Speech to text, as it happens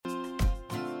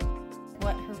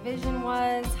vision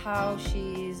was, how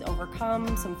she's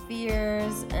overcome some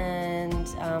fears, and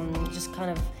just kind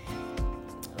of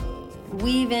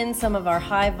weave in some of our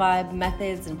high vibe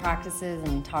methods and practices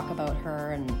and talk about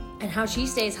her and how she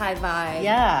stays high vibe.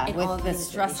 Yeah, in all with the the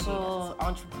stressful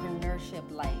entrepreneurship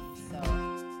life. So,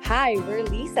 hi, we're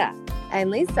Lisa and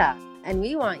Lisa, and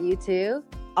we want you to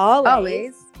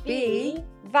always be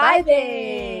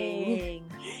vibing.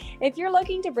 If you're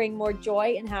looking to bring more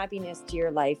joy and happiness to your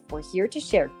life, we're here to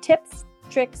share tips,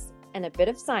 tricks, and a bit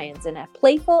of science in a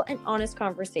playful and honest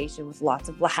conversation with lots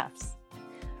of laughs.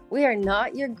 We are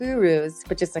not your gurus,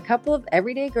 but just a couple of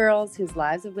everyday girls whose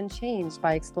lives have been changed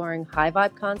by exploring high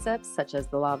vibe concepts such as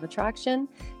the law of attraction,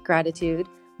 gratitude,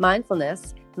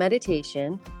 mindfulness,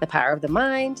 meditation, the power of the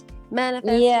mind,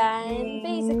 manifesting. Yeah, and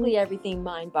basically everything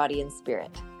mind, body, and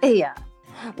spirit. Yeah.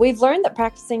 We've learned that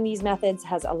practicing these methods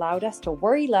has allowed us to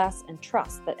worry less and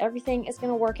trust that everything is going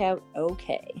to work out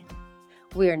okay.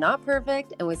 We are not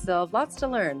perfect and we still have lots to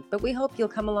learn, but we hope you'll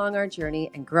come along our journey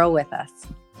and grow with us.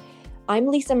 I'm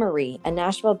Lisa Marie, a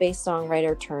Nashville-based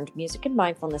songwriter turned music and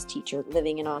mindfulness teacher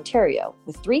living in Ontario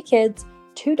with 3 kids,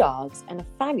 2 dogs, and a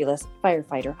fabulous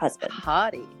firefighter husband.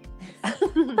 Hottie.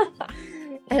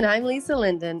 And I'm Lisa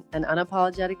Linden, an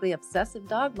unapologetically obsessive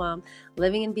dog mom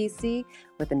living in BC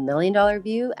with $1 million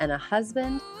view and a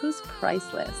husband who's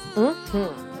priceless.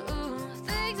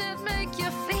 Things that make you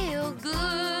feel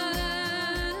good.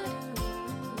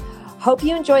 Hope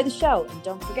you enjoy the show, and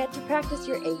don't forget to practice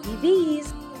your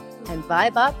ABVs. And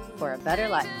vibe up for a better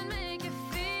life.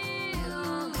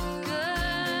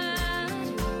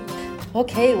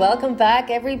 Okay, welcome back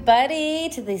everybody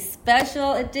to the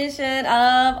special edition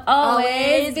of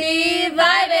Always Be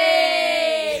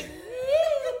Vibing.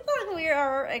 We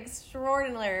are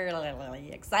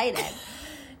extraordinarily excited.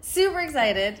 Super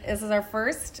excited. This is our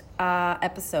first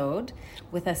episode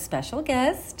with a special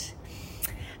guest.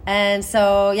 And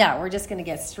so, yeah, we're just going to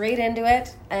get straight into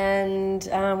it, and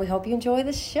we hope you enjoy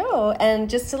the show. And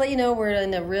just to let you know, we're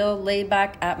in a real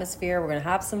laid-back atmosphere. We're going to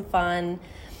have some fun,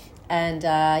 and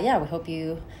we hope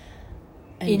you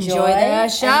enjoy the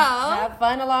show. And have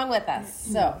fun along with us.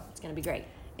 So it's going to be great.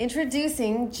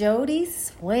 Introducing Jody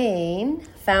Swain,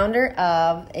 founder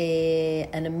of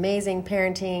an amazing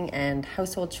parenting and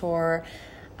household chore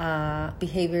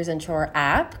behaviors and chore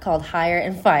app called Hire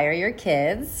and Fire Your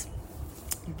Kids.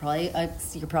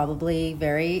 You're probably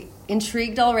very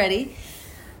intrigued already.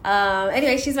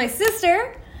 Anyway, she's my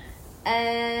sister,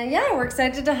 and we're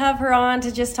excited to have her on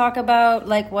to just talk about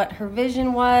like what her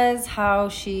vision was, how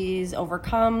she's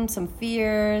overcome some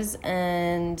fears,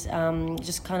 and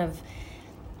just kind of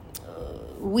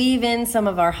weave in some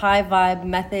of our high vibe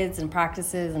methods and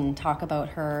practices and talk about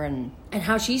her and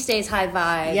how she stays high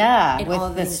vibe. In all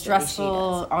with the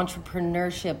stressful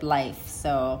entrepreneurship life.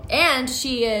 So, and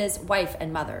she is wife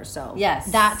and mother. So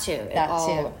yes, that too.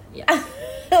 Yeah.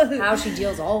 How she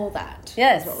deals all that.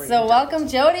 Yes. So welcome,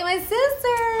 Jody, my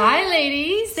sister. Hi,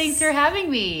 ladies. Thanks for having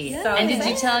me. Yes. And did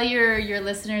you tell your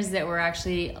listeners that we're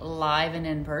actually live and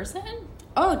in person?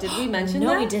 Oh, did we mention that?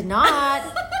 No, we did not.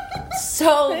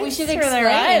 So we should explain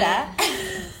that.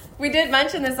 We did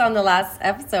mention this on the last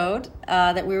episode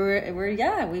that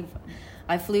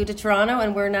I flew to Toronto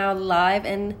and we're now live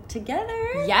and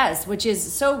together. Yes, which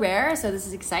is so rare. So this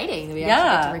is exciting that we actually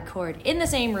get to record in the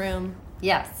same room.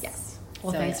 Yes.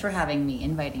 Well, thanks for having me,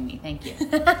 inviting me. Thank you.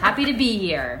 Happy to be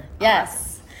here.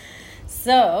 Yes.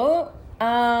 So,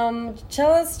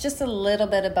 tell us just a little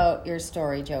bit about your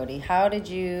story, Jody. How did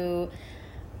you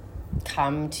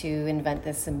come to invent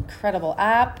this incredible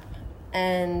app,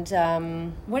 and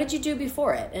what did you do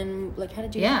before it, and like how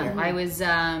did you get here? I was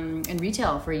in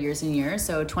retail for years and years,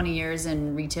 so 20 years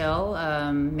in retail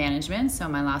management. So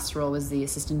my last role was the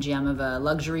assistant GM of a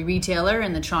luxury retailer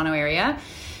in the Toronto area.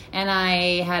 And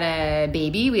I had a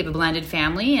baby. We have a blended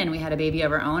family, and we had a baby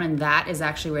of our own. And that is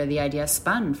actually where the idea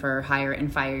spun for Hire and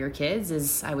Fire Your Kids.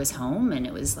 Is I was home, and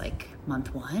it was like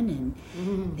month 1,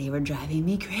 and they were driving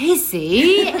me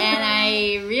crazy. And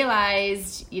I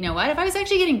realized, you know what? If I was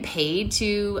actually getting paid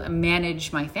to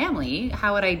manage my family,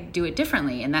 how would I do it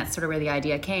differently? And that's sort of where the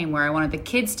idea came, where I wanted the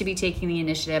kids to be taking the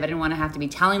initiative. I didn't want to have to be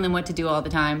telling them what to do all the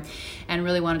time, and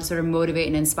really wanted to sort of motivate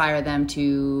and inspire them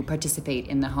to participate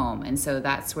in the home. And so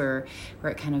that's where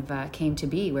it kind of came to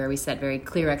be, where we set very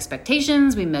clear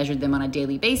expectations. We measured them on a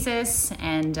daily basis,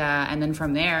 and then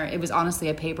from there, it was honestly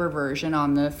a paper version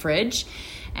on the fridge.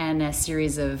 And a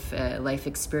series of life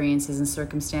experiences and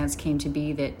circumstance came to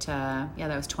be that,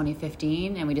 that was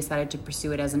 2015. And we decided to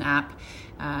pursue it as an app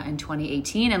in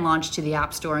 2018 and launched to the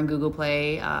App Store and Google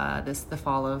Play the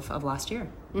fall of last year.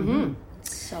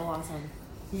 So awesome.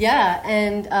 Yeah,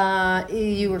 and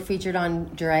you were featured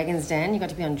on Dragon's Den. You got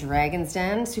to be on Dragon's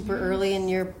Den super early in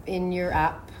your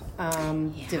app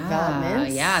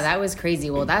development. Yeah, that was crazy.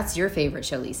 Well, that's your favorite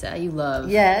show, Lisa. You love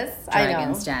Yes,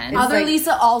 Dragon's I know. Den. It's Other like-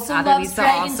 Lisa also Other loves Lisa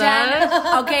Dragon's also.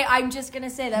 Den. Okay, I'm just gonna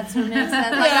say that's what makes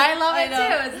sense. Like, I love it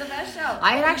too. It's the best show.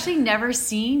 I had actually never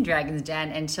seen Dragon's Den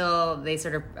until they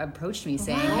sort of approached me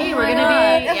saying, "Hey, we're my gonna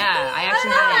God. be." Yeah, I actually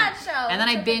love hadn't. that show. And then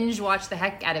I binge watched the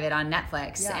heck out of it on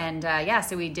Netflix, Yeah. and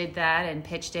so we did that and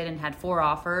pitched it and had 4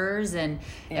 offers, and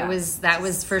Yeah. that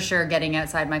was for sure getting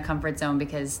outside my comfort zone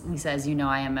because Lisa, as you know,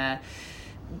 I am a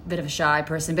bit of a shy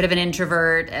person, bit of an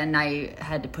introvert, and I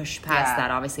had to push past Yeah.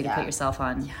 that obviously to Yeah. put yourself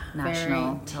on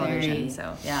national Very, television. very-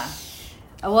 So yeah.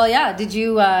 Well, yeah. Did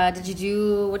you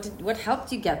do what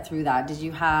helped you get through that? Did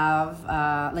you have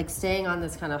like staying on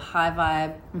this kind of high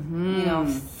vibe,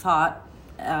 thought?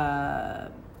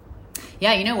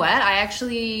 Yeah, you know what? I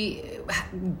actually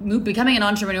becoming an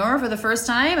entrepreneur for the first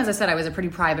time. As I said, I was a pretty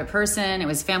private person. It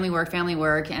was family work.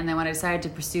 And then when I decided to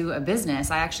pursue a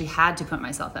business, I actually had to put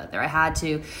myself out there. I had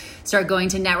to start going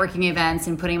to networking events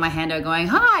and putting my hand out going,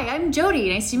 "Hi, I'm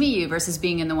Jody. Nice to meet you," versus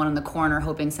being in the one in the corner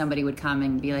hoping somebody would come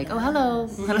and be like, "Oh,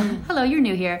 hello, you're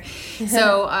new here."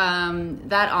 So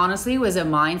that honestly was a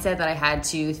mindset that I had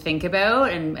to think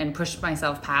about and push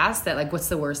myself past that, like, what's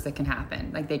the worst that can happen?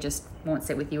 Like, they just won't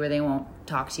sit with you or they won't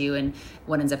talk to you, and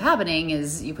what ends up happening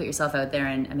is you put yourself out there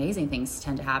and amazing things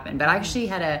tend to happen. But I actually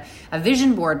had a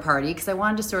vision board party because I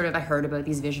wanted to I heard about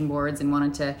these vision boards and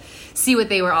wanted to see what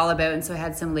they were all about, and so I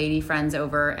had some lady friends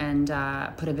over and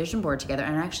put a vision board together,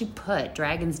 and I actually put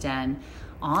Dragon's Den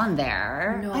on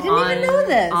there. No. I didn't even know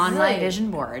this. On my Really? vision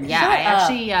board. Yeah, Shut I up.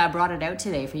 actually brought it out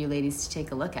today for you ladies to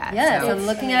take a look at. Yes, So- I'm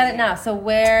looking at it now. So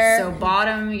where? so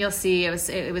bottom, you'll see it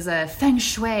was a feng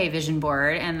shui vision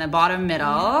board, and the bottom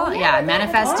middle,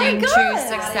 manifesting Oh my true God.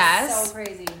 success. So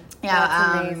crazy. Yeah,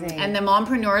 That's amazing. and the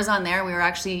mompreneurs on there, we were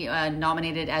actually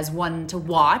nominated as one to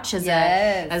watch as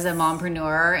Yes. a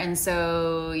mompreneur, and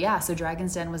so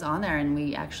Dragon's Den was on there, and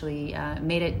we actually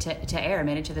made it to air,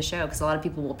 made it to the show, because a lot of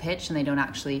people will pitch and they don't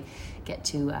actually get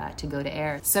to go to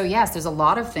air. So yes, there's a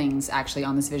lot of things actually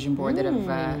on this vision board that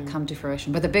have come to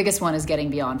fruition, but the biggest one is getting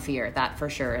beyond fear. That for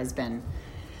sure has been,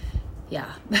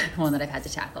 one that I've had to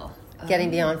tackle.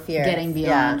 Getting beyond fear. Getting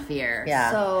beyond fear.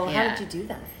 Yeah. So how Yeah. did you do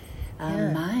that?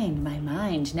 My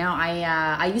mind. Now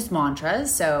I use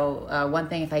mantras. So one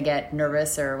thing, if I get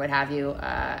nervous or what have you,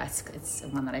 it's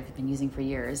one that I've been using for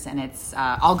years, and it's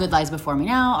all good lies before me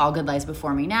now. All good lies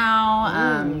before me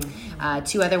now.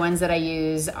 2 other ones that I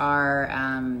use are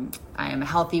I am a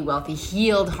healthy, wealthy,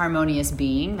 healed, harmonious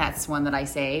being. That's one that I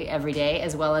say every day,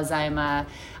 as well as I'm a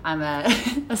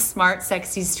a smart,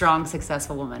 sexy, strong,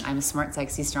 successful woman. I'm a smart,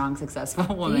 sexy, strong,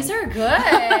 successful woman. These are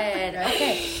good.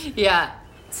 Okay. Yeah.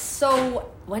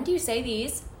 So when do you say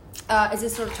these? Is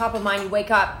this sort of top of mind? You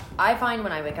wake up. I find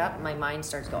when I wake up, my mind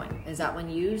starts going. Is that when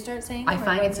you start saying I them, or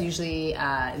find when it's is it- usually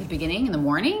the beginning in the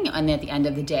morning and at the end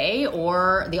of the day,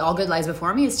 or the all good lies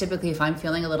before me is typically if I'm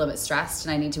feeling a little bit stressed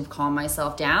and I need to calm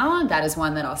myself down. That is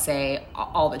one that I'll say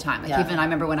all the time. Like Yeah. even I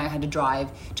remember when I had to drive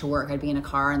to work, I'd be in a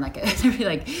car and like there'd be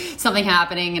like something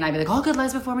happening and I'd be like, all good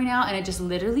lies before me now, and it just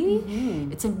literally,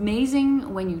 it's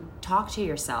amazing when you talk to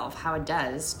yourself how it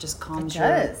does just calms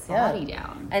your body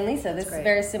down. And Lisa, this is great.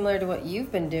 very similar to what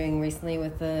you've been doing recently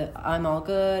with the I'm all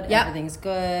good, Yep. everything's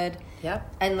good.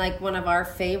 Yep. And like one of our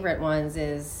favorite ones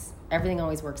is everything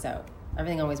always works out.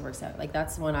 Everything always works out. Like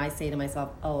that's one I say to myself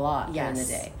a lot during the Yes.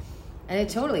 day. And it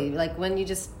totally, like when you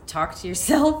just talk to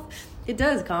yourself, it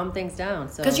does calm things down.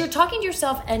 So Because you're talking to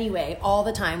yourself anyway all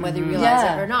the time, whether you realize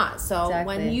Yeah. it or not. So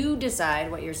Exactly. when you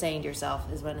decide what you're saying to yourself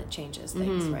is when it changes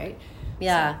things, right?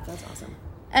 Yeah. So that's awesome.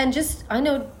 And just, I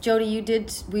know, Jody,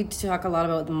 we talk a lot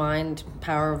about the mind,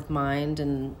 power of mind,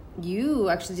 and you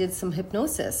actually did some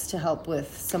hypnosis to help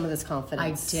with some of this I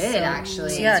confidence. did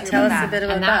actually. Yeah, tell us a bit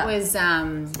about and that. was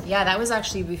that was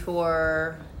actually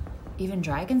before even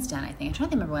Dragon's Den, I think. I'm trying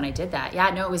to remember when I did that. Yeah,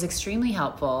 no, it was extremely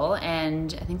helpful,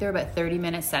 and I think they were about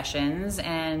 30-minute sessions,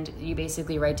 and you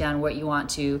basically write down what you want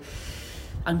to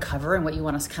uncover and what you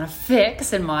want to kind of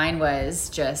fix. And mine was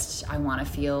just, I want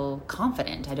to feel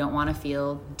confident. I don't want to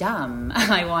feel dumb.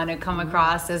 I want to come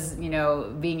across as,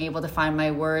 being able to find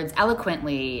my words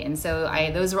eloquently. And so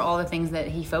those were all the things that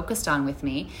he focused on with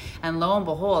me. And lo and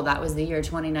behold, that was the year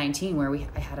 2019 where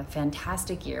I had a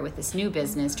fantastic year with this new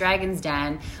business, Dragon's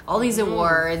Den, all these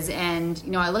awards. And,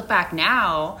 I look back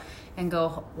now and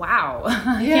go, wow,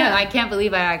 I can't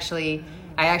believe I actually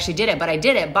did it, but I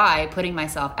did it by putting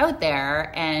myself out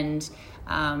there and,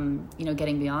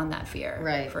 getting beyond that fear,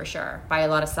 Right. for sure, by a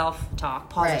lot of self-talk,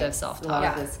 positive Right. self-talk. A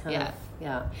lot of this kind of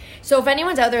Yeah. So if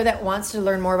anyone's out there that wants to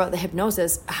learn more about the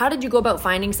hypnosis, how did you go about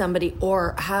finding somebody,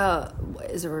 or how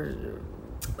is there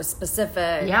a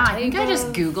specific? Yeah, I think I type just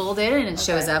of- Googled it and it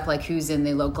shows up like who's in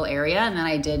the local area, and then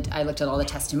I looked at all the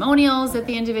testimonials that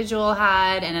the individual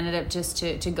had, and ended up just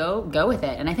to go with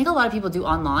it. And I think a lot of people do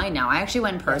online now. I actually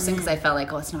went in person because I felt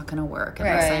like, oh, it's not going to work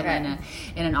unless I'm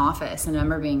in an office. And I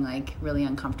remember being like really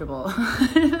uncomfortable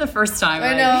the first time.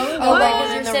 I know. Oh, like,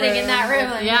 because you're sitting in that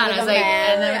room. And Yeah, and I was like,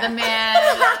 and then with the man.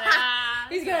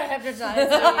 he's gonna hypnotize you.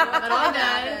 But all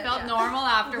good. It felt normal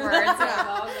afterwards.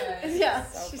 Yeah,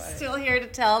 she's still here to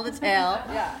tell the tale.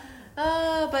 Yeah.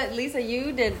 But Lisa,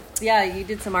 you did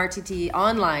some RTT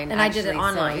online, And I did it actually, so,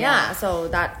 online, yeah. So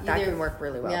that Either- can work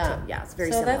really well too. Yeah, it's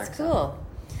very so similar. that's cool.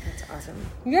 That's awesome.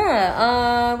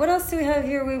 Yeah. What else do we have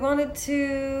here? We wanted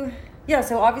to. Yeah.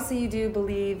 So obviously, you do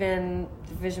believe in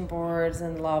vision boards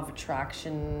and law of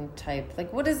attraction type.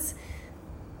 Like, what is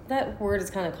that word? Is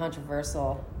kind of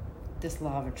controversial. This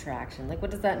law of attraction. Like, what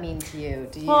does that mean to you?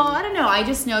 Do you? Well, I don't know. I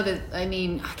just know that, I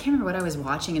can't remember what I was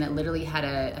watching, and it literally had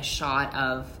a shot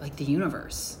of like the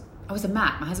universe. I was a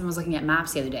map. My husband was looking at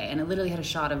maps the other day, and it literally had a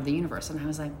shot of the universe. And I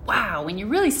was like, wow, when you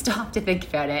really stop to think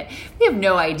about it, we have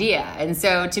no idea. And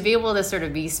so to be able to sort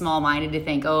of be small-minded, to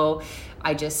think, oh,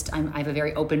 I have a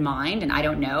very open mind and I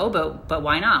don't know, but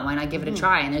why not? Why not give it a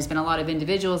try? And there's been a lot of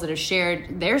individuals that have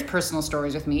shared their personal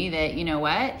stories with me that, you know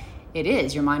what? It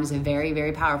is. Your mind is a very,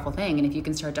 very powerful thing. And if you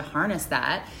can start to harness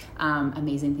that,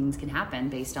 amazing things can happen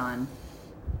based on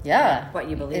What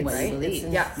you believe, It's, right?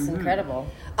 It's incredible.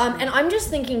 And I'm just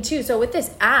thinking too, so with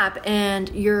this app and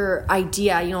your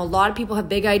idea, a lot of people have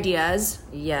big ideas.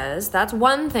 Yes, that's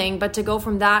one thing. But to go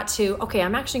from that to, okay,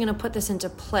 I'm actually going to put this into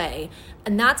play.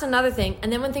 And that's another thing.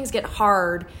 And then when things get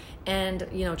hard and,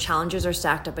 challenges are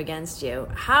stacked up against you,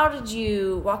 how did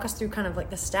you walk us through kind of like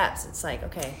the steps? It's like,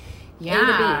 okay.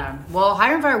 Yeah. Well,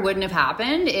 Hire and Fire wouldn't have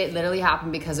happened. It literally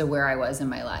happened because of where I was in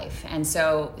my life. And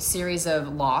so, series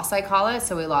of loss, I call it.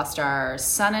 So we lost our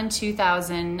son in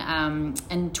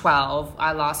 2012.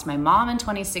 I lost my mom in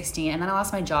 2016. And then I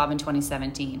lost my job in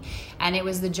 2017. And it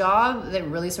was the job that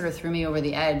really sort of threw me over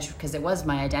the edge, because it was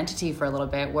my identity for a little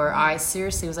bit, where I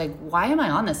seriously was like, why am I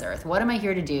on this earth? What am I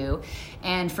here to do?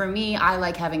 And for me, I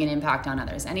like having an impact on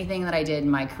others. Anything that I did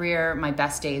in my career, my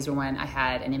best days were when I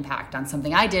had an impact on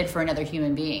something I did for another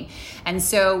human being. And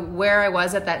so where I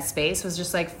was at that space was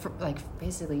just like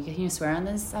basically, can you swear on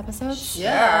this episode?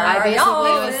 Yeah. I basically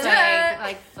was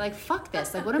Yeah. like fuck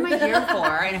this. Like, what am I here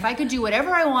for? And if I could do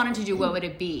whatever I wanted to do, what would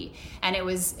it be? And it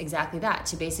was exactly that,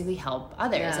 to basically help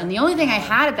others. Yeah. And the only thing I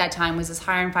had at that time was this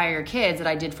Hire and Fire Your Kids that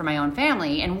I did for my own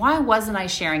family. And why wasn't I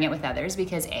sharing it with others?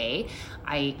 Because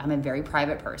I'm a very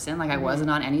private person. Like, I wasn't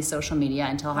on any social media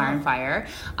until Hire and Fire.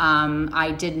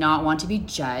 I did not want to be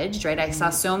judged, right? I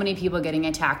saw so many people getting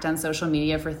attacked on social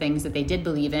media for things that they did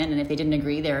believe in, and if they didn't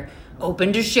agree, they're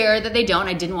open to share that they don't.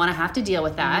 I didn't want to have to deal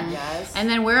with that. Yes. And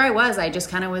then where I was, I just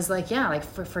kind of was like, yeah, like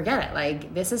forget it.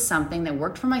 Like, this is something that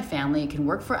worked for my family. It can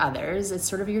work for others. It's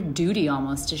sort of your duty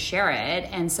almost to share it.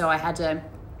 And so I had to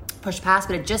push past,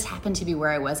 but it just happened to be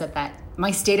where I was at my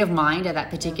state of mind at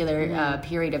that particular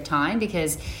period of time.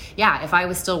 Because if I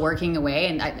was still working away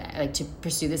and I like to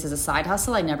pursue this as a side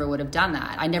hustle, I never would have done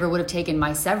that. I never would have taken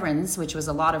my severance, which was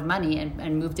a lot of money,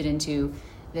 and moved it into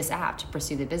this app to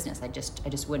pursue the business. I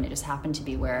just wouldn't. It just happened to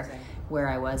be where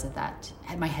I was at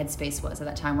my headspace was at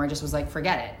that time, where I just was like,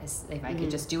 forget it. If I could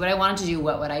just do what I wanted to do,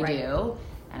 what would I do?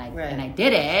 And I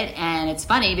did it. And it's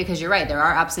funny because you're right, there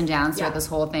are ups and downs throughout this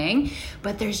whole thing,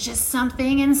 but there's just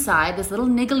something inside, this little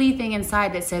niggly thing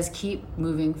inside that says keep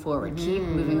moving forward, keep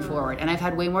moving forward. And I've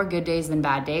had way more good days than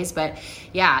bad days, but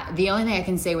the only thing I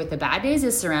can say with the bad days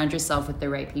is surround yourself with the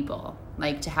right people.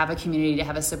 Like, to have a community, to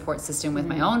have a support system with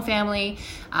my own family,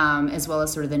 as well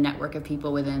as sort of the network of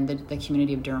people within the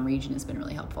community of Durham region has been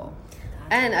really helpful.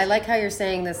 And I like how you're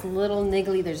saying this little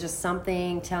niggly, there's just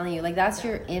something telling you, like, that's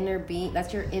your inner being,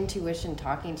 that's your intuition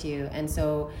talking to you. And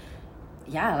so,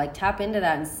 like, tap into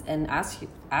that and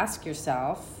ask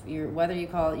yourself, whether you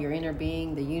call it your inner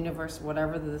being, the universe,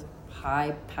 whatever the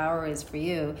high power is for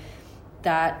you,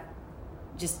 that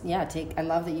just, I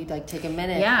love that you, like, take a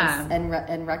minute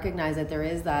and recognize that there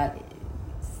is that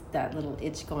little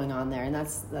itch going on there. And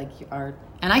that's, like,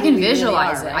 and I can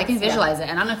visualize it. Right? I can visualize it.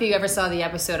 And I don't know if you ever saw the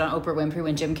episode on Oprah Winfrey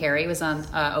when Jim Carrey was on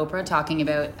Oprah talking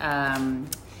about,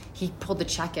 he pulled the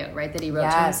check out, right, that he wrote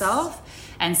to himself.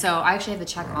 And so I actually have the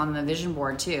check on the vision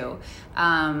board too. There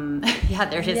it is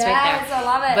right there. Yes, I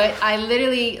love it. But I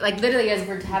literally as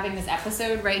we're having this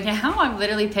episode right now, I'm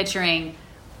literally picturing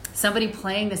somebody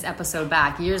playing this episode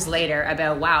back years later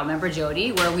about, wow, remember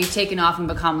Jody, where we've taken off and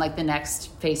become like the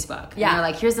next Facebook. Yeah. And they're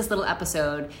like, here's this little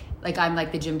episode. like I'm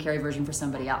like the Jim Carrey version for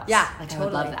somebody else. Yeah, like totally. I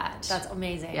would love that. That's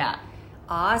amazing. Yeah.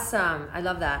 Awesome. I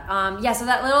love that. Yeah, so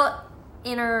that little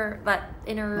inner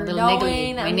little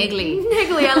knowing. niggly. My niggly.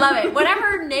 Niggly, I love it.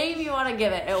 Whatever name you want to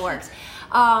give it, it works.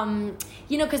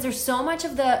 You know, because there's so much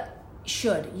of the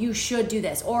you should do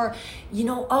this. Or, you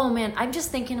know, oh man, I'm just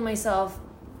thinking to myself,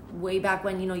 way back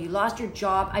when, you know, you lost your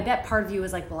job, I bet part of you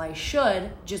was like, well, I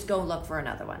should just go look for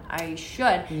another one. I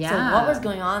should. Yeah. So what was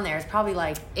going on there? It's probably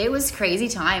like, it was crazy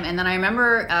time. And then I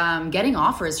remember getting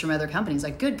offers from other companies,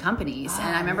 like good companies.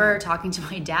 And I remember talking to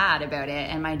my dad about it.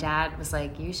 And my dad was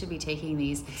like, you should be taking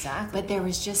these. Exactly. But there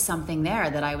was just something there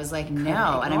that I was like,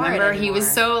 no. And I ignore it remember he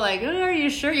was anymore. so like, oh, are you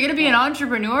sure you're going to be an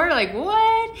entrepreneur? Like,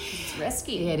 what? it's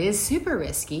risky. It is super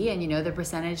risky. And, you know, the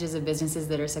percentages of businesses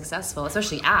that are successful,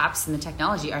 especially apps and the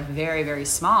technology, are very, very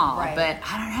small. Right. But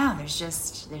I don't know. There's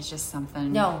just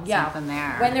something, something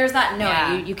there. When there's that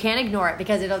Yeah. you can't ignore it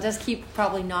because it'll just keep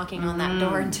probably knocking on that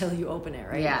door until you open it,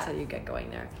 right? Yeah. Until you get going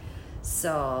there.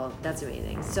 So that's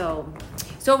amazing. So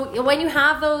when you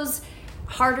have those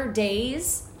harder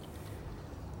days,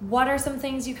 what are some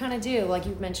things you kind of do? Like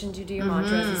you mentioned, you do your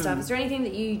mantras and stuff. Is there anything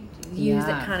that you use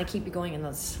that kind of keep you going in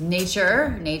those?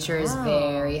 Nature is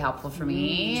very helpful for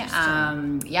me.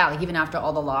 Yeah, like even after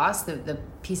all the loss, the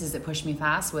pieces that pushed me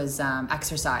fast was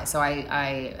exercise. So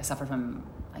I suffer from,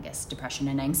 I guess, depression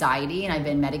and anxiety, and I've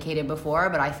been medicated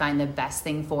before, but I find the best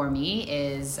thing for me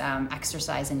is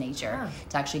exercise in nature,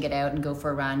 to actually get out and go for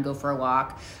a run, go for a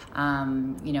walk.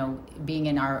 You know, being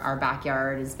in our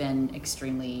backyard has been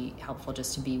extremely helpful,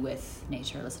 just to be with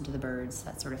nature, listen to the birds,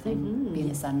 that sort of thing, be in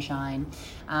the sunshine.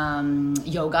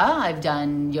 Yoga, I've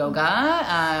done yoga.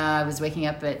 I was waking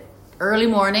up at early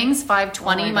mornings,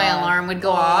 5:20, my alarm would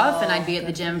go off, and I'd be at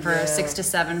the gym for 6 to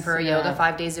 7 for yoga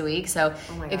 5 days a week. So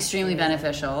extremely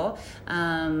beneficial.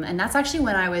 And that's actually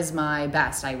when I was my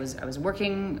best. I was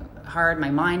working hard.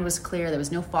 My mind was clear. There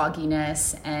was no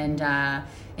fogginess, and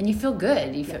you feel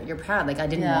good. You're proud. Like I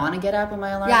didn't want to get up when my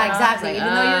alarm. Yeah, went off. exactly. Like,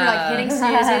 Even though you're like hitting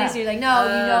snooze, you're like, no,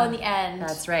 you know, in the end,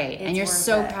 that's right. it's And you're worth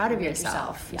so it. proud of Make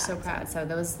yourself. You're Yeah, so proud. So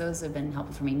those have been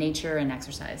helpful for me. Nature and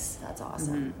exercise. That's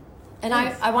awesome. And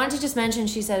I wanted to just mention,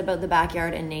 she said about the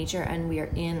backyard and nature, and we are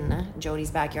in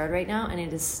Jody's backyard right now, and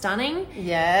it is stunning.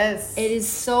 Yes. It is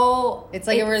so... It's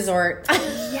like a resort.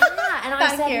 Yeah, and I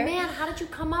Back said, here. man, how did you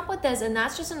come up with this? And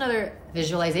that's just another...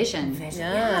 Visualization.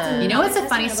 Yeah. You know, it's a That's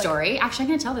funny another- story. Actually, I'm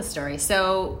going to tell this story.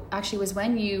 So, actually, it was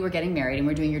when you were getting married and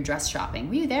we're doing your dress shopping.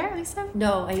 Were you there, Lisa?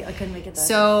 No, I couldn't make it that.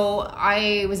 So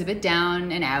I was a bit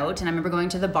down and out, and I remember going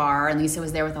to the bar, and Lisa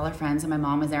was there with all her friends, and my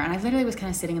mom was there, and I literally was kind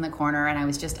of sitting in the corner, and I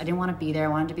didn't want to be there. I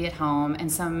wanted to be at home, and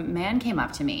some man came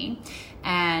up to me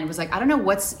and was like, I don't know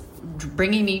what's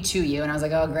bringing me to you. And I was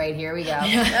like, oh great, here we go.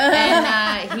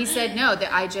 And he said, no,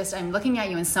 that I'm looking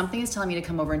at you, and something is telling me to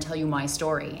come over and tell you my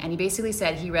story. And he basically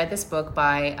said he read this book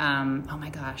by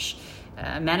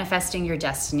Manifesting Your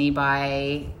Destiny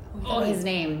by his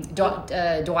name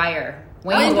Dwyer.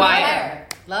 Wayne Dwyer.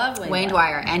 Love Wayne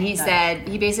Dwyer. And he said,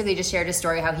 he basically just shared a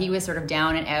story how he was sort of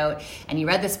down and out, and he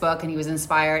read this book and he was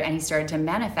inspired, and he started to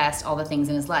manifest all the things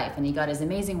in his life, and he got his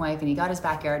amazing wife, and he got his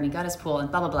backyard, and he got his pool, and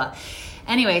blah blah blah.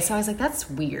 Anyway, so I was like, that's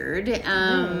weird.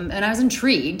 And I was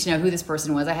intrigued to know who this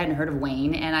person was. I hadn't heard of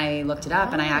Wayne, and I looked it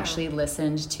up, and I actually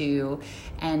listened to,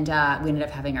 and we ended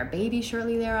up having our baby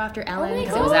shortly thereafter, Ellen,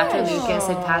 because it was after Lucas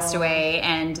had passed away.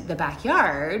 And the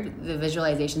backyard, the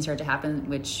visualization started to happen,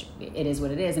 which it is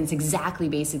what it is, and it's exactly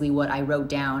basically what I wrote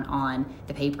down on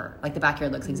the paper. Like the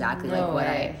backyard looks exactly like what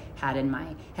I had in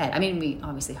my head. I mean, we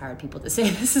obviously hired people to say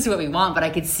this is what we want, but I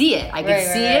could see it. I could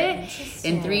see it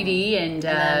in 3D, and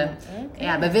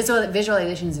yeah, but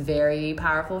visualization is very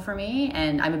powerful for me,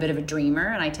 and I'm a bit of a dreamer,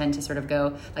 and I tend to sort of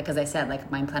go, like, as I said, like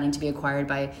I'm planning to be acquired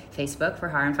by Facebook for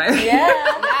Hire and Fire.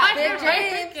 Big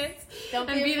dreams. Don't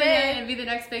be afraid. And be the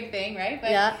next big thing, right?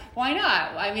 But why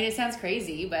not? I mean, it sounds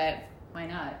crazy, but why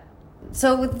not?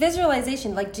 So with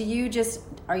visualization, like, are you just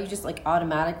like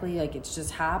automatically, like it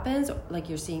just happens, like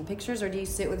you're seeing pictures, or do you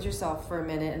sit with yourself for a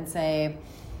minute and say,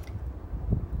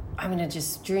 I'm gonna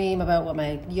just dream about what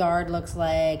my yard looks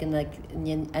like, and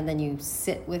then you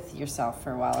sit with yourself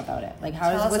for a while about it? Like,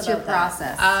 what's your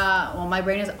process? Well, my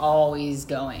brain is always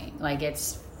going, like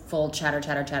it's full chatter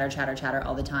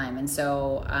all the time, and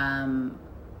so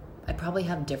I probably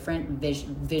have different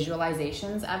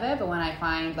visualizations of it. But when I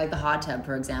find, like the hot tub,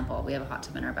 for example, we have a hot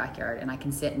tub in our backyard, and I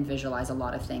can sit and visualize a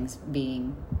lot of things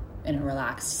being in a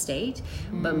relaxed state.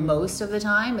 But most of the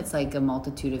time, it's like a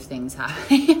multitude of things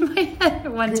happening in my head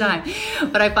at one time.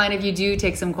 But I find if you do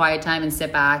take some quiet time and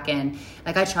sit back, and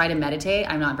like I try to meditate,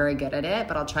 I'm not very good at it,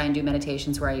 but I'll try and do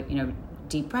meditations where I,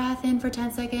 deep breath in for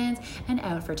 10 seconds and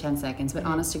out for 10 seconds. But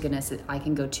honest to goodness, I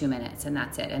can go 2 minutes and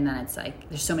that's it. And then it's like,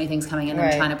 there's so many things coming in,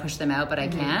 I'm trying to push them out, but I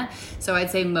can't. So I'd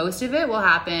say most of it will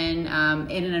happen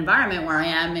in an environment where I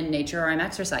am in nature or I'm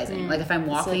exercising. Like if I'm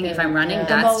walking, if I'm running,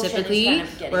 that's typically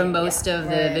where most of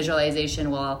the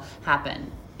visualization will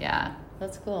happen. Yeah.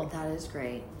 That's cool. That is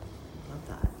great. Love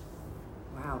that.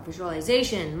 Wow,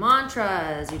 visualization,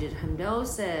 mantras. You did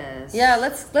hypnosis. Yeah,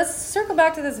 let's circle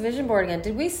back to this vision board again.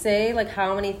 Did we say like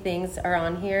how many things are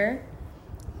on here,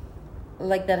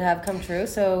 like that have come true?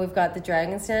 So we've got the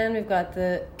Dragon's Den, we've got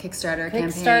the Kickstarter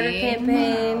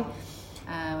campaign.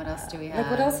 What else do we have?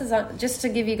 Like what else is on? Just to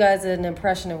give you guys an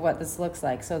impression of what this looks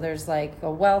like. So there's like a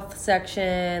wealth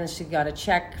section. She got a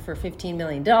check for $15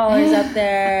 million up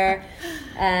there,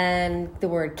 and the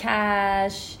word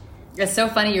cash. It's so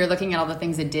funny. You're looking at all the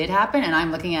things that did happen, and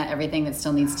I'm looking at everything that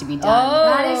still needs to be done.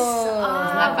 That is Isn't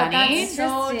that funny? That's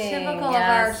so Interesting. typical of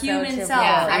Yeah, our so human typical. self.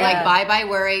 Yeah, I'm Yeah. like, bye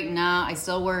worry. No, I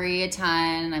still worry a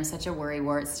ton. I'm such a worry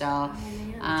wart still.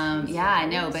 Yeah, I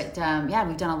know, but yeah,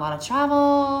 we've done a lot of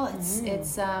travel.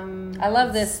 It's I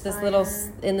love this little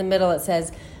in the middle. It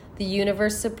says, "The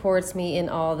universe supports me in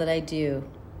all that I do,"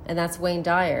 and that's Wayne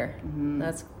Dyer.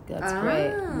 That's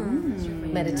great.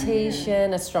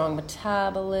 Meditation, a strong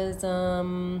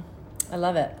metabolism. I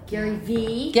love it. Gary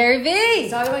V. Gary V.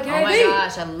 Talk about Oh Gary my V.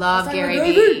 gosh, I love Let's Gary talk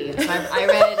about Vee. So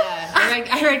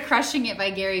I read Crushing It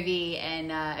by Gary Vee,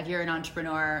 and if you're an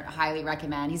entrepreneur, highly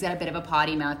recommend. He's got a bit of a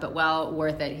potty mouth, but well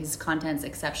worth it. His content's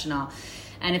exceptional.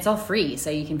 And it's all free, so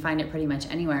you can find it pretty much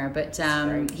anywhere. But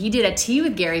he did a tea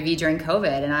with Gary Vee during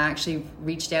COVID, and I actually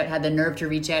reached out, had the nerve to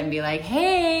reach out and be like,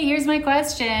 hey, here's my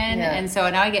question. Yeah. And so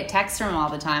now I get texts from him all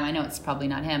the time. I know it's probably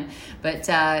not him. But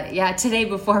yeah, today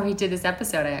before we did this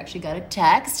episode, I actually got a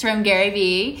text from Gary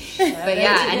Vee. But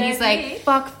yeah, and he's like,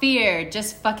 fuck fear,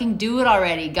 just fucking do it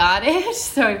already. Got it?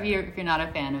 So if you're not a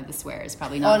fan of the swears,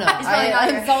 probably Oh not. no, not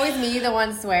it's always me the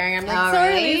one swearing. I'm like, Oh,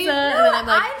 sorry, really? Lisa, and then I'm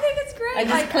like, I think it's great. I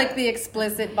just click the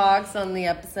explicit box on the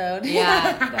episode.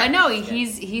 Yeah, I know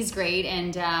he's great,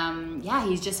 and yeah,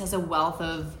 he just has a wealth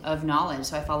of knowledge.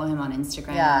 So I follow him on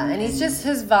Instagram. Yeah, and he's just,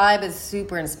 his vibe is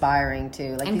super inspiring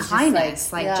too. Like and he's kindness.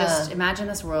 just Like yeah. just imagine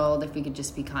this world if we could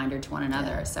just be kinder to one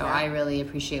another. So I really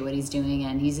appreciate what he's doing,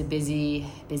 and he's a busy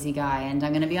guy. And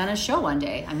I'm going to be on his show one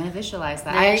day. I'm going to visualize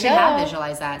that. There I you actually go. have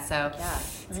visualized that. So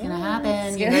it's going to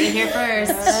happen. You heard it here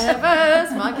first.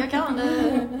 Mark your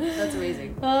calendar. That's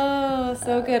amazing. Oh,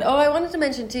 so good. Oh, I wanted to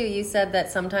mention too, you said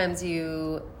that sometimes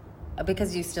you,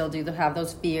 because you still do have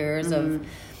those fears of,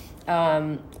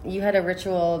 you had a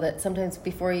ritual that sometimes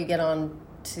before you get on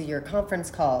to your conference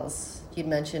calls, you'd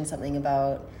mention something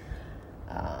about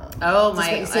Oh, just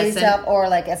my what you say to yourself, or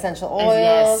like essential oils.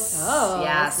 Yes. Oh,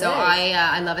 yeah. that's So nice.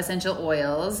 I love essential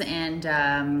oils, and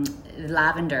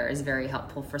lavender is very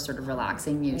helpful for sort of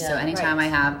relaxing you. So Yeah, anytime right. I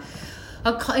have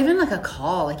a call, even like a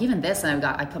call, like even this, and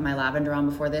I put my lavender on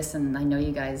before this, and I know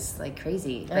you guys like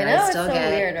crazy, but I know, it's so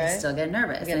weird, I right? still get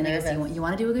nervous. get And I guess nervous. you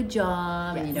want to do a good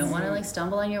job, and you don't want to like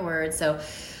stumble on your words. So.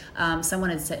 Someone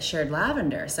had shared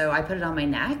lavender, so I put it on my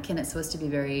neck, and it's supposed to be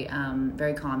very,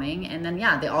 very calming. And then,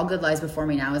 yeah, the All Good Lies Before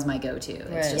Me Now is my go-to.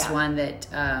 It's Right. just one that,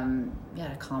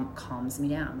 calms me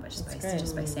down, but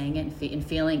just by saying it and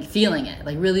feeling it,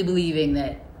 like really believing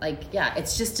that, like, yeah,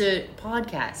 it's just a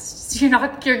podcast.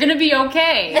 You're gonna be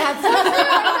okay. I'm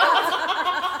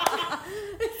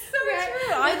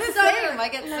the same. I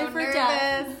get so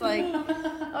nervous. Like,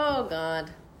 oh God.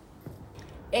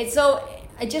 It's so,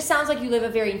 it just sounds like you live a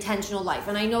very intentional life.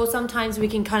 And I know sometimes we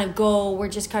can kind of go, we're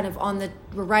just kind of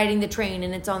we're riding the train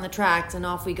and it's on the tracks and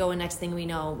off we go, and next thing we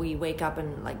know, we wake up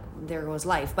and like, there goes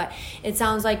life. But it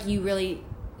sounds like you really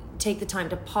take the time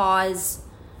to pause,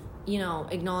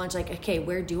 acknowledge like, okay,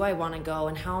 where do I want to go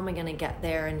and how am I going to get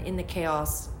there? And in the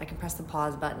chaos, I can press the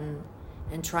pause button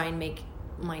and try and make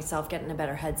myself get in a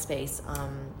better headspace.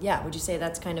 Would you say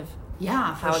that's kind of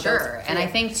Yeah, how for it goes? sure. And I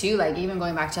think too, like even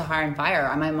going back to Hire and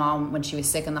Fire, my mom, when she was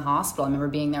sick in the hospital, I remember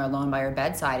being there alone by her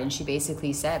bedside, and she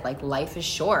basically said, like, life is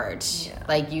short.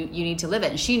 Like you need to live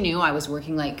it. And she knew I was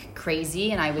working like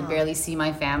crazy and I would barely see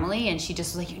my family, and she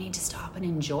just was like, you need to stop and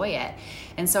enjoy it.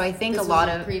 And so I think This a lot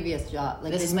was your of previous job.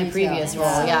 Like this in is my retail. previous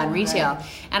role, in retail. Right.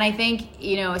 And I think,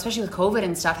 especially with COVID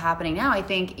and stuff happening now, I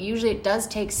think usually it does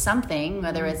take something,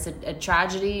 whether it's a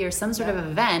tragedy or some sort of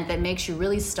event that makes you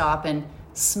really stop and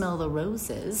smell the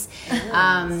roses.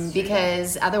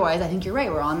 Because otherwise, I think you're right,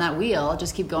 we're on that wheel,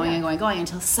 just keep going and going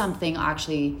until something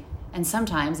actually, and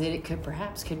sometimes it could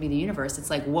be the universe. It's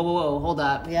like, whoa, hold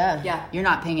up. Yeah. You're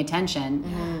not paying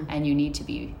attention, and you need to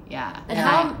be, And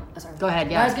how sorry. Go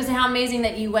ahead, yeah. I was going to say how amazing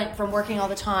that you went from working all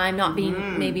the time, not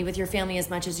being maybe with your family as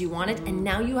much as you wanted, and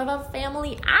now you have a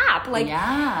family app. Like,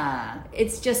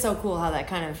 it's just so cool how that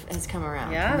kind of has come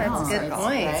around. Yeah, that's a good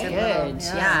point. Right? Good. Good.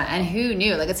 Yeah. And who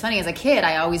knew? Like, it's funny, as a kid,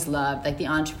 I always loved, like, the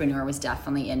entrepreneur was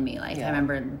definitely in me. Like, I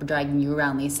remember dragging you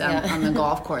around, Lisa, on the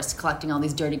golf course, collecting all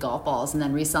these dirty golf balls and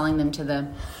then reselling them to the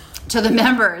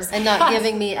members. And not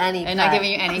giving me any And not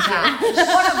giving you any cash. Of course,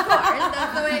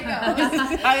 that's the way it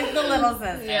goes. I was the little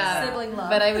sister. Yeah. Sibling love.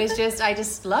 But I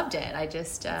just loved it. I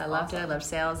just loved it. I loved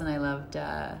sales, and I loved,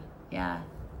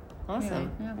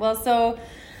 Awesome. Yeah. Well, so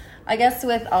I guess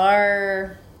with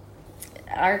our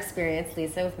experience,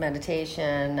 Lisa, with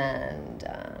meditation and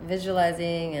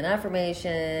visualizing and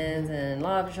affirmations and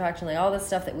law of attraction, like all this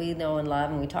stuff that we know and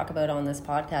love and we talk about on this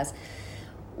podcast,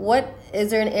 what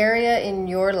is there an area in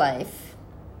your life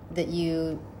that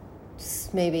you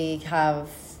maybe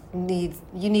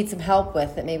need some help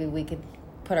with, that maybe we could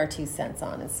put our 2 cents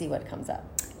on and see what comes up?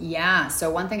 Yeah,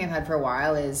 so one thing I've had for a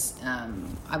while is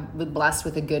I've been blessed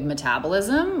with a good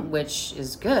metabolism, which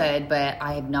is good, but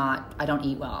I don't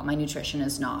eat well. My nutrition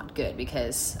is not good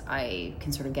because I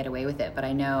can sort of get away with it. But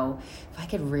I know if I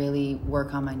could really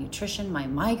work on my nutrition, my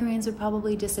migraines would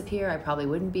probably disappear. I probably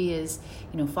wouldn't be as,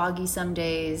 foggy some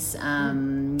days.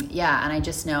 Yeah, and I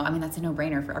just know, that's a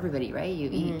no-brainer for everybody, right?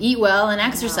 You eat well and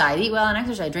exercise. Eat well and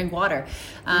exercise. Drink water.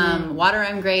 Water,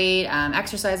 I'm great.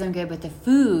 Exercise, I'm good. But the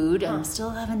food, I'm still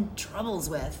having troubles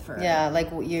with. Like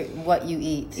what you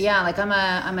eat. Yeah, like I'm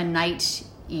a night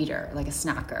eater, like a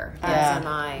snacker. As am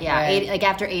I. Yeah, Right.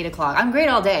 after 8 o'clock. I'm great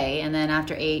all day, and then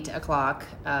after 8 o'clock,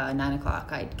 9 o'clock,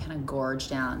 I kind of gorge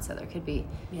down. So there could be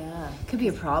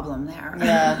a problem there.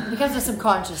 Yeah. Because it's a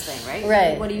subconscious thing, right?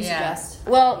 Right. What do you suggest?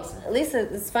 Well,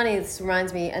 Lisa, it's funny. This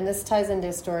reminds me, and this ties into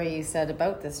a story you said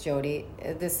about this, Jody.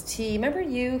 This tea. Remember,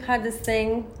 you had this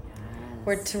thing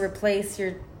where to replace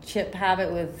your chip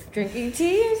habit with drinking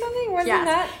tea or something? Wasn't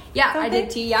that? Yeah, I something? did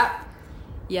tea. Yeah.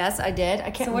 Yes, I did.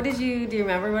 I can't. So what did you? Do you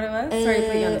remember what it was? Sorry to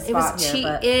put you on the spot It was tea.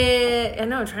 here, but I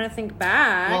know. I'm trying to think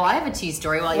back. Well, I have a tea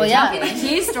story while you're yeah, talking.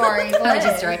 tea story. I have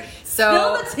a tea story. So,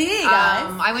 Spill the tea,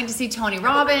 guys. I went to see Tony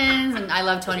Robbins, and I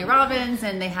love Tony Robbins,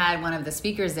 and they had one of the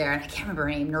speakers there, and I can't remember her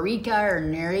name,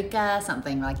 Narika,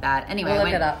 something like that. Anyway, We'll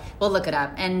look it up. We'll look it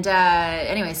up. And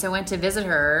anyway, so I went to visit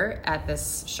her at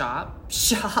this shop.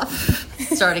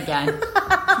 Start again.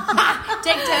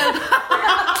 Take 2.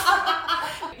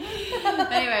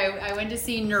 Anyway, I went to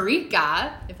see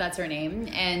Narika, if that's her name,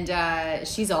 and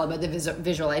she's all about the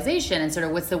visualization and sort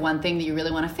of what's the one thing that you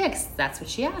really want to fix. That's what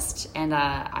she asked, and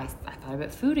I thought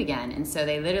about food again. And so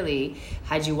they literally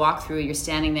had you walk through. You're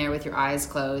standing there with your eyes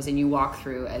closed, and you walk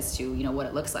through as to what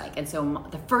it looks like. And so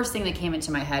the first thing that came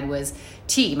into my head was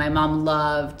tea. My mom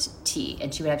loved tea,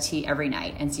 and she would have tea every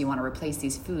night. And so you want to replace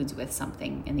these foods with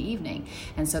something in the evening.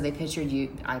 And so they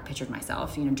I pictured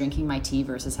myself, drinking my tea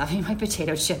versus having my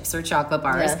potato chips or chocolate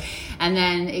bars. Yeah. And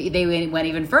then they went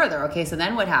even further. Okay, so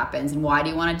then what happens, and why do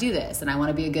you want to do this? And I want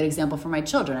to be a good example for my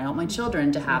children. I don't want my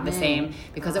children to have the same,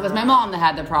 because it was my mom that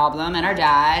had the problem and our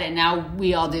dad, and now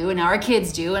we all do, and now our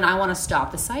kids do, and I want to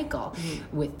stop the cycle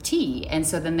with tea. And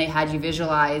so then they had you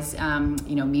visualize,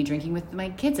 me drinking with my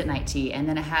kids at night tea, and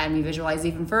then it had me visualize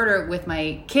even further with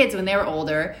my kids when they were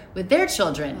older with their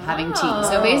children having tea.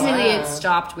 So basically, it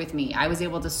stopped with me. I was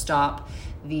able to stop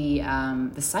the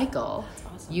cycle.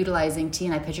 Utilizing tea,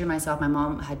 and I pictured myself, my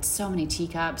mom had so many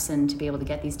teacups, and to be able to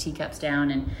get these teacups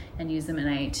down and use them at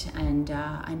night, and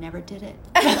I never did it.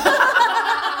 Best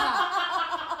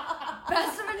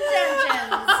of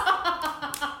intentions.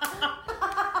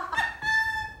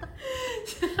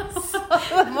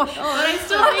 But I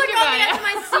still think about it. To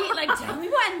my seat, like, tell me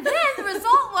what, and then the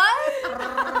result was.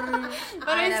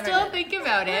 But I still think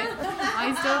about it.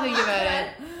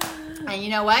 And you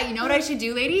know what? You know what I should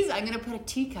do, ladies? I'm going to put a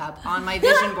teacup on my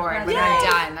vision board when I'm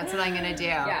done. That's what I'm going to do.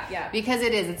 Yeah. Because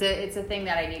it's a thing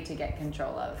that I need to get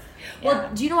control of. Well,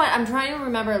 do you know what? I'm trying to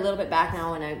remember a little bit back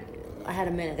now when I had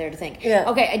a minute there to think. Yeah.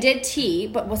 Okay, I did tea,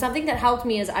 but something that helped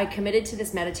me is I committed to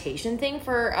this meditation thing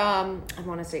for, I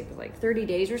want to say it was like 30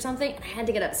 days or something. And I had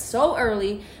to get up so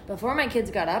early before my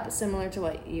kids got up, similar to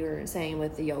what you were saying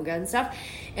with the yoga and stuff.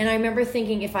 And I remember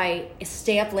thinking, if I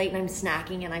stay up late and I'm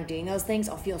snacking and I'm doing those things,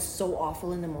 I'll feel so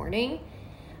awful in the morning.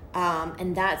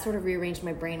 And that sort of rearranged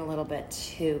my brain a little bit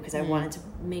too, because I wanted to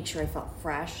make sure I felt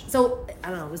fresh. So, I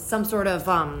don't know, it was some sort of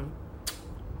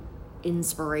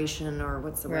inspiration, or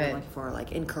what's the word I'm looking for,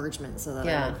 like encouragement, so that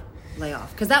I would lay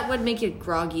off, because that would make you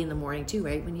groggy in the morning too,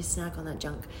 right, when you snack on that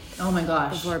junk Oh my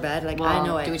gosh. before bed. Like, Well, I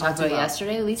know it. Did we talk about it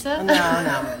yesterday, Lisa? no.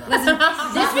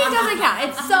 This week doesn't count.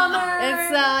 It's summer.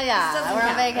 It's we're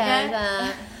on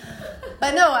vacation.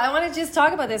 But no, I want to just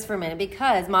talk about this for a minute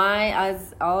because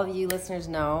as all of you listeners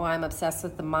know, I'm obsessed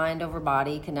with the mind over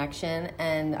body connection,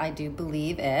 and I do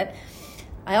believe it.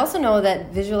 I also know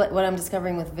that what I'm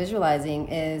discovering with visualizing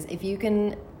is if you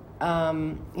can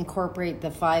incorporate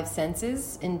the 5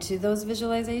 senses into those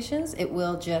visualizations, it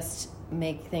will just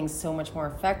make things so much more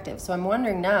effective. So I'm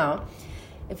wondering now,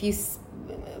 if you,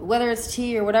 whether it's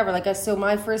tea or whatever, so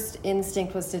my first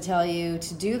instinct was to tell you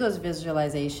to do those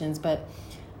visualizations, but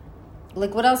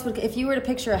what else if you were to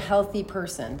picture a healthy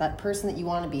person, that person that you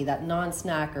want to be, that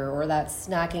non-snacker or that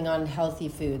snacking on healthy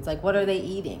foods, what are they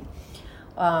eating?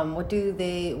 Would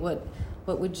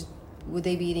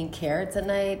they be eating carrots at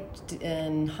night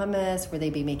and hummus? Would they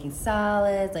be making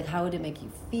salads? How would it make you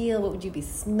feel? What would you be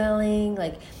smelling?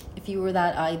 If you were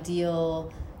that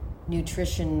ideal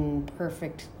nutrition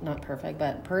not perfect,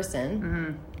 but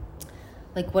person,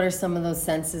 what are some of those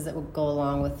senses that would go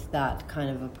along with that kind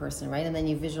of a person, right? And then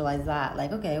you visualize that,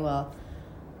 okay, well,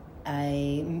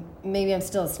 maybe I'm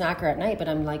still a snacker at night, but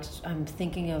I'm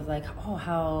thinking of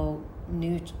how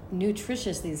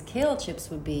nutritious these kale chips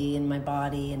would be in my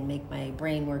body and make my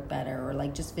brain work better, or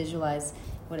just visualize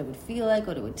what it would feel like,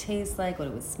 what it would taste like, what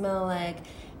it would smell like,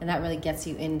 and that really gets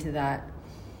you into that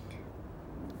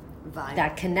vibe,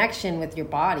 that connection with your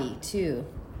body too.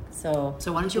 So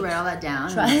why don't you write all that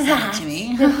down and send it to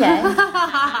me? Okay.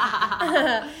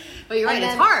 But you're right,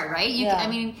 it's hard, right? I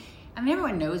mean,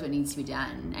 everyone knows what needs to be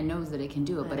done and knows that it can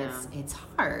do it, but it's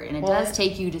hard, and it does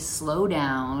take you to slow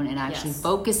down and actually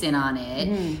focus in on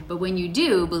it. But when you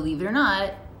do, believe it or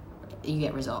not, you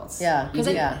get results. Yeah, because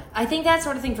I think that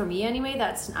sort of thing for me anyway.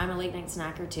 I'm a late night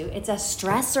snacker too. It's a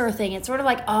stressor thing. It's sort of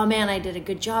oh man, I did a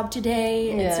good job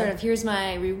today, and it's sort of here's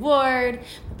my reward,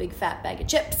 a big fat bag of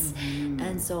chips,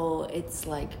 and so it's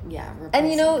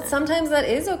and sometimes that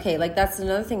is okay. That's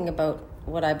another thing about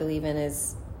what I believe in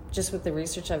is, just with the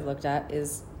research I've looked at,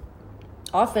 is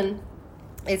often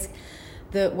it's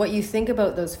what you think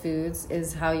about those foods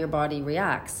is how your body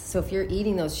reacts. So if you're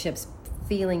eating those chips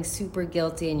feeling super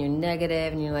guilty and you're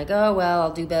negative and you're oh well,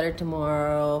 I'll do better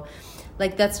tomorrow,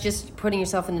 that's just putting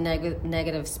yourself in a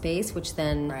negative space, which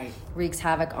then wreaks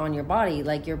havoc on your body.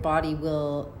 Your body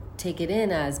will take it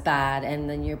in as bad, and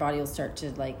then your body will start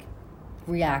to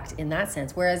react in that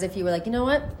sense. Whereas if you were you know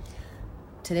what,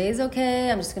 today's okay,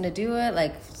 I'm just gonna do it,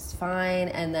 it's fine,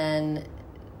 and then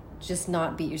just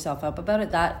not beat yourself up about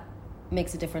it, that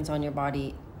makes a difference on your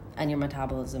body and your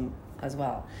metabolism as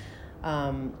well.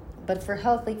 But for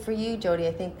health, for you, Jody,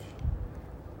 I think,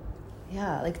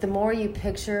 the more you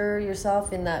picture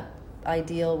yourself in that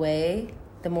ideal way,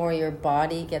 the more your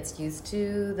body gets used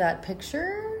to that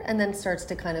picture, and then starts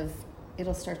to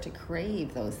it'll start to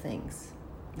crave those things.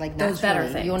 Those better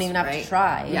things. You won't even have to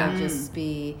try. It'll just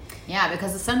be... Yeah,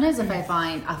 because sometimes if I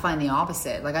find the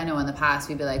opposite. I know in the past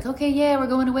we'd be okay, we're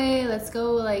going away, let's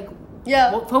go,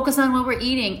 we'll focus on what we're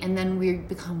eating, and then we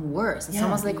become worse. It's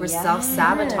almost like we're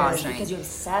self-sabotaging. Because you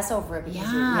obsess over it.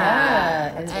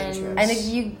 And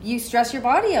you stress your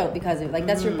body out because of it.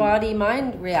 That's your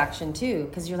body-mind reaction too,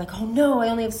 because you're oh no, I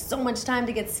only have so much time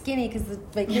to get skinny because the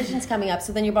vacation's coming up.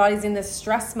 So then your body's in this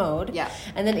stress mode,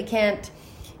 and then it can't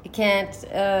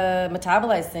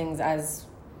metabolize things as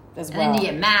well. And then you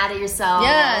get mad at yourself.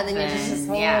 Yeah, and then you're just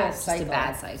it's just a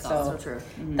bad cycle. So true.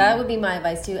 That would be my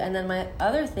advice too. And then my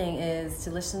other thing is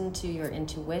to listen to your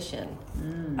intuition.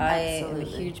 I am a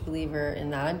huge believer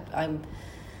in that. I'm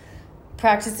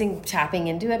practicing tapping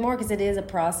into it more, because it is a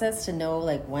process to know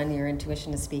when your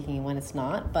intuition is speaking and when it's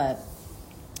not. But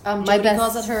my best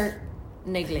calls it her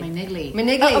niggly. My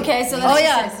niggly. Okay, so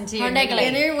listen to your niggly.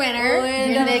 Inner winner.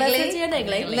 Your niggly. Listen to your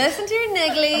niggly. Listen to your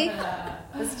niggly.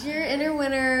 Listen to your inner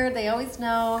winner. They always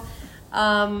know.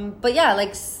 But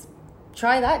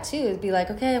try that too. Be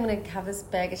okay, I'm going to have this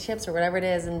bag of chips or whatever it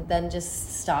is, and then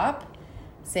just stop.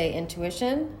 Say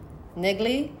intuition,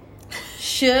 niggly.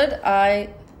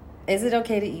 Is it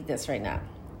okay to eat this right now?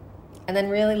 And then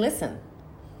really listen.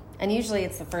 And usually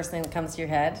it's the first thing that comes to your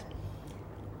head.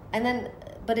 And then,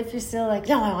 but if you're still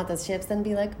no, I want those chips, then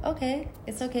be okay,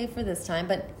 it's okay for this time,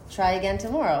 but try again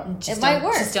tomorrow. It might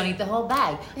work. Just don't eat the whole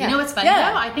bag. Yeah. You know what's funny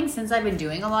though? I think since I've been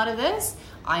doing a lot of this,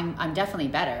 I'm definitely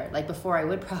better. Before I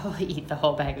would probably eat the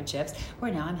whole bag of chips,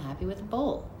 where now I'm happy with a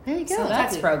bowl. There you go. So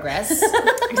that's progress.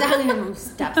 Exactly.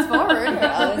 Steps forward.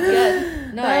 Always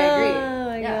good. No, I agree. Oh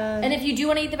my God. And if you do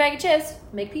want to eat the bag of chips,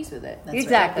 make peace with it. That's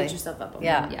exactly. Put yourself up on it.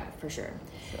 Yeah, for sure.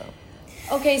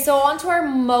 Okay, so on to our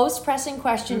most pressing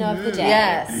question of the day.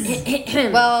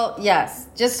 Yes. Well, yes.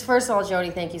 Just first of all, Jody,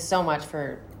 thank you so much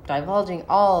for divulging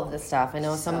all of this stuff. I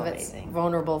know some So of it's amazing.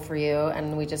 vulnerable for you,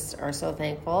 and we just are so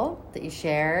thankful that you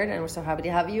shared, and we're so happy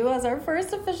to have you as our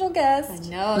first official guest.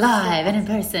 No, Live and in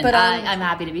person. But, I'm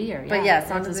happy to be here. But Yeah,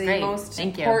 yes, on to this the is great. most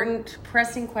Thank you. important,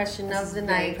 pressing question of the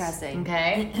very night. pressing.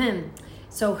 Okay.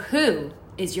 So who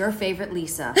is your favorite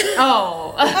Lisa?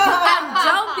 Oh. And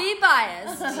don't be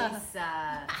biased.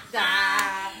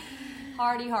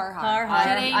 Hardy har har.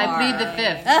 Kidding. I plead the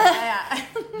fifth.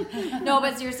 No,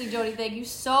 but seriously, Jody, thank you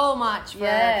so much for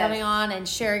Yes. coming on and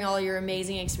sharing all your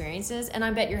amazing experiences. And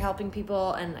I bet you're helping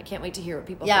people, and I can't wait to hear what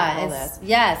people think of all this.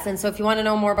 Yes. And so if you want to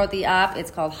know more about the app, it's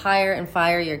called Hire and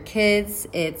Fire Your Kids.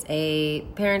 It's a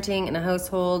parenting and a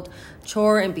household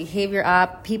chore and behavior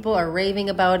app. People are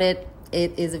raving about it.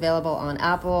 It is available on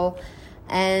Apple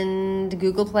and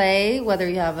Google Play, whether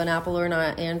you have an Apple or an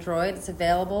Android, it's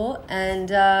available. And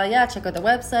check out the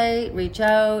website, reach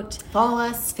out. Follow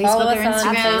us, Facebook Follow or us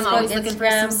on Instagram. Facebook, Always looking for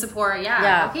Instagram. some support. Yeah.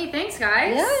 Yeah. Okay, thanks,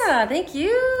 guys. Yeah, thank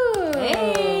you.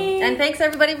 Hey. And thanks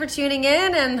everybody for tuning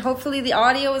in, and hopefully the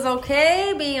audio is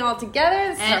okay, being all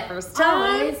together. This is our first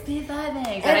time. Always be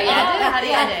vibing. How do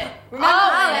you end it? Remember,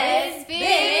 Always be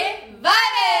vibing.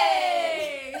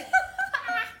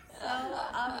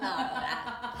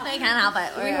 I can't help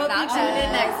it. We hope you tune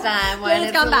in next time when Please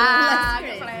it's come a little back.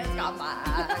 less crazy. Please come back.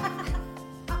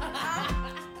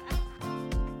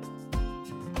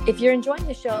 If you're enjoying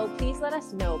the show, please let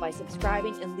us know by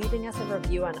subscribing and leaving us a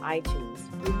review on iTunes.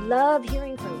 We love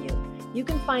hearing from you. You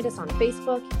can find us on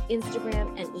Facebook,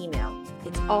 Instagram, and email.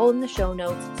 It's all in the show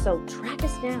notes, so track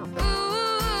us down. Ooh,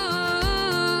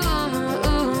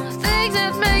 things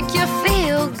that make you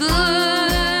feel good.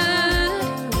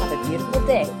 Have a beautiful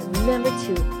day, and remember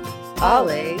to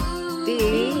Always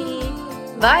be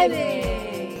vibing.